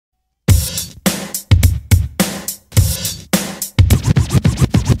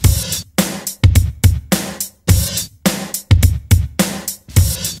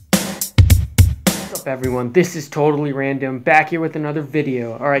everyone? This is Totally Random, back here with another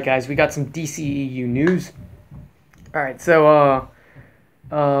video. Alright guys, we got some DCEU news. Alright, so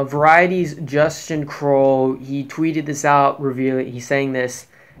Variety's Justin Kroll, he tweeted this out, he's saying this: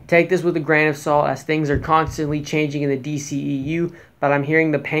 "Take this with a grain of salt as things are constantly changing in the DCEU, but I'm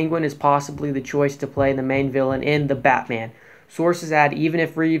hearing the Penguin is possibly the choice to play the main villain in The Batman. Sources add, even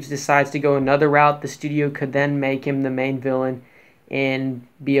if Reeves decides to go another route, the studio could then make him the main villain in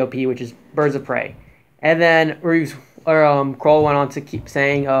BOP, which is Birds of Prey." And then Kroll went on to keep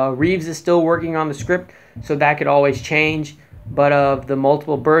saying, Reeves is still working on the script, so that could always change. But of the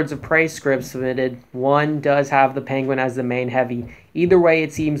multiple Birds of Prey scripts submitted, one does have the Penguin as the main heavy. Either way,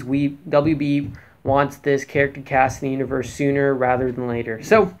 it seems WB wants this character cast in the universe sooner rather than later.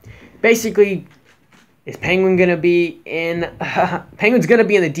 So, basically, is Penguin gonna be in? Penguin's gonna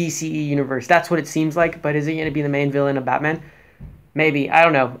be in the DCE universe. That's what it seems like. But is he gonna be the main villain of Batman? Maybe. I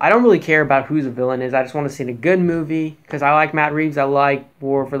don't know. I don't really care about who the villain is. I just want to see a good movie because I like Matt Reeves. I like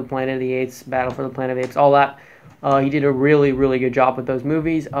War for the Planet of the Apes, Battle for the Planet of the Apes, all that. He did a really, really good job with those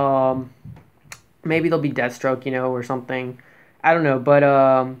movies. Maybe there'll be Deathstroke, or something. I don't know,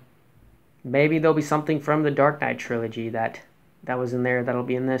 but maybe there'll be something from the Dark Knight trilogy that was in there that'll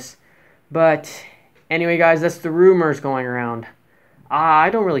be in this. But anyway, guys, that's the rumors going around. I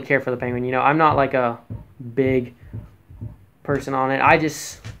don't really care for the Penguin. I'm not like a big person on it. I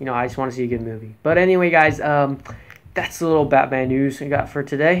just want to see a good movie. But anyway, guys, that's the little Batman news we got for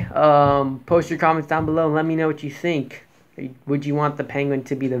today. Post your comments down below and let me know what you think. Would you want the Penguin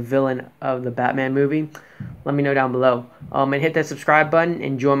to be the villain of the Batman movie? Let me know down below. And hit that subscribe button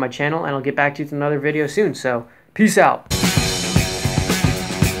and join my channel, and I'll get back to you with another video soon. So, peace out.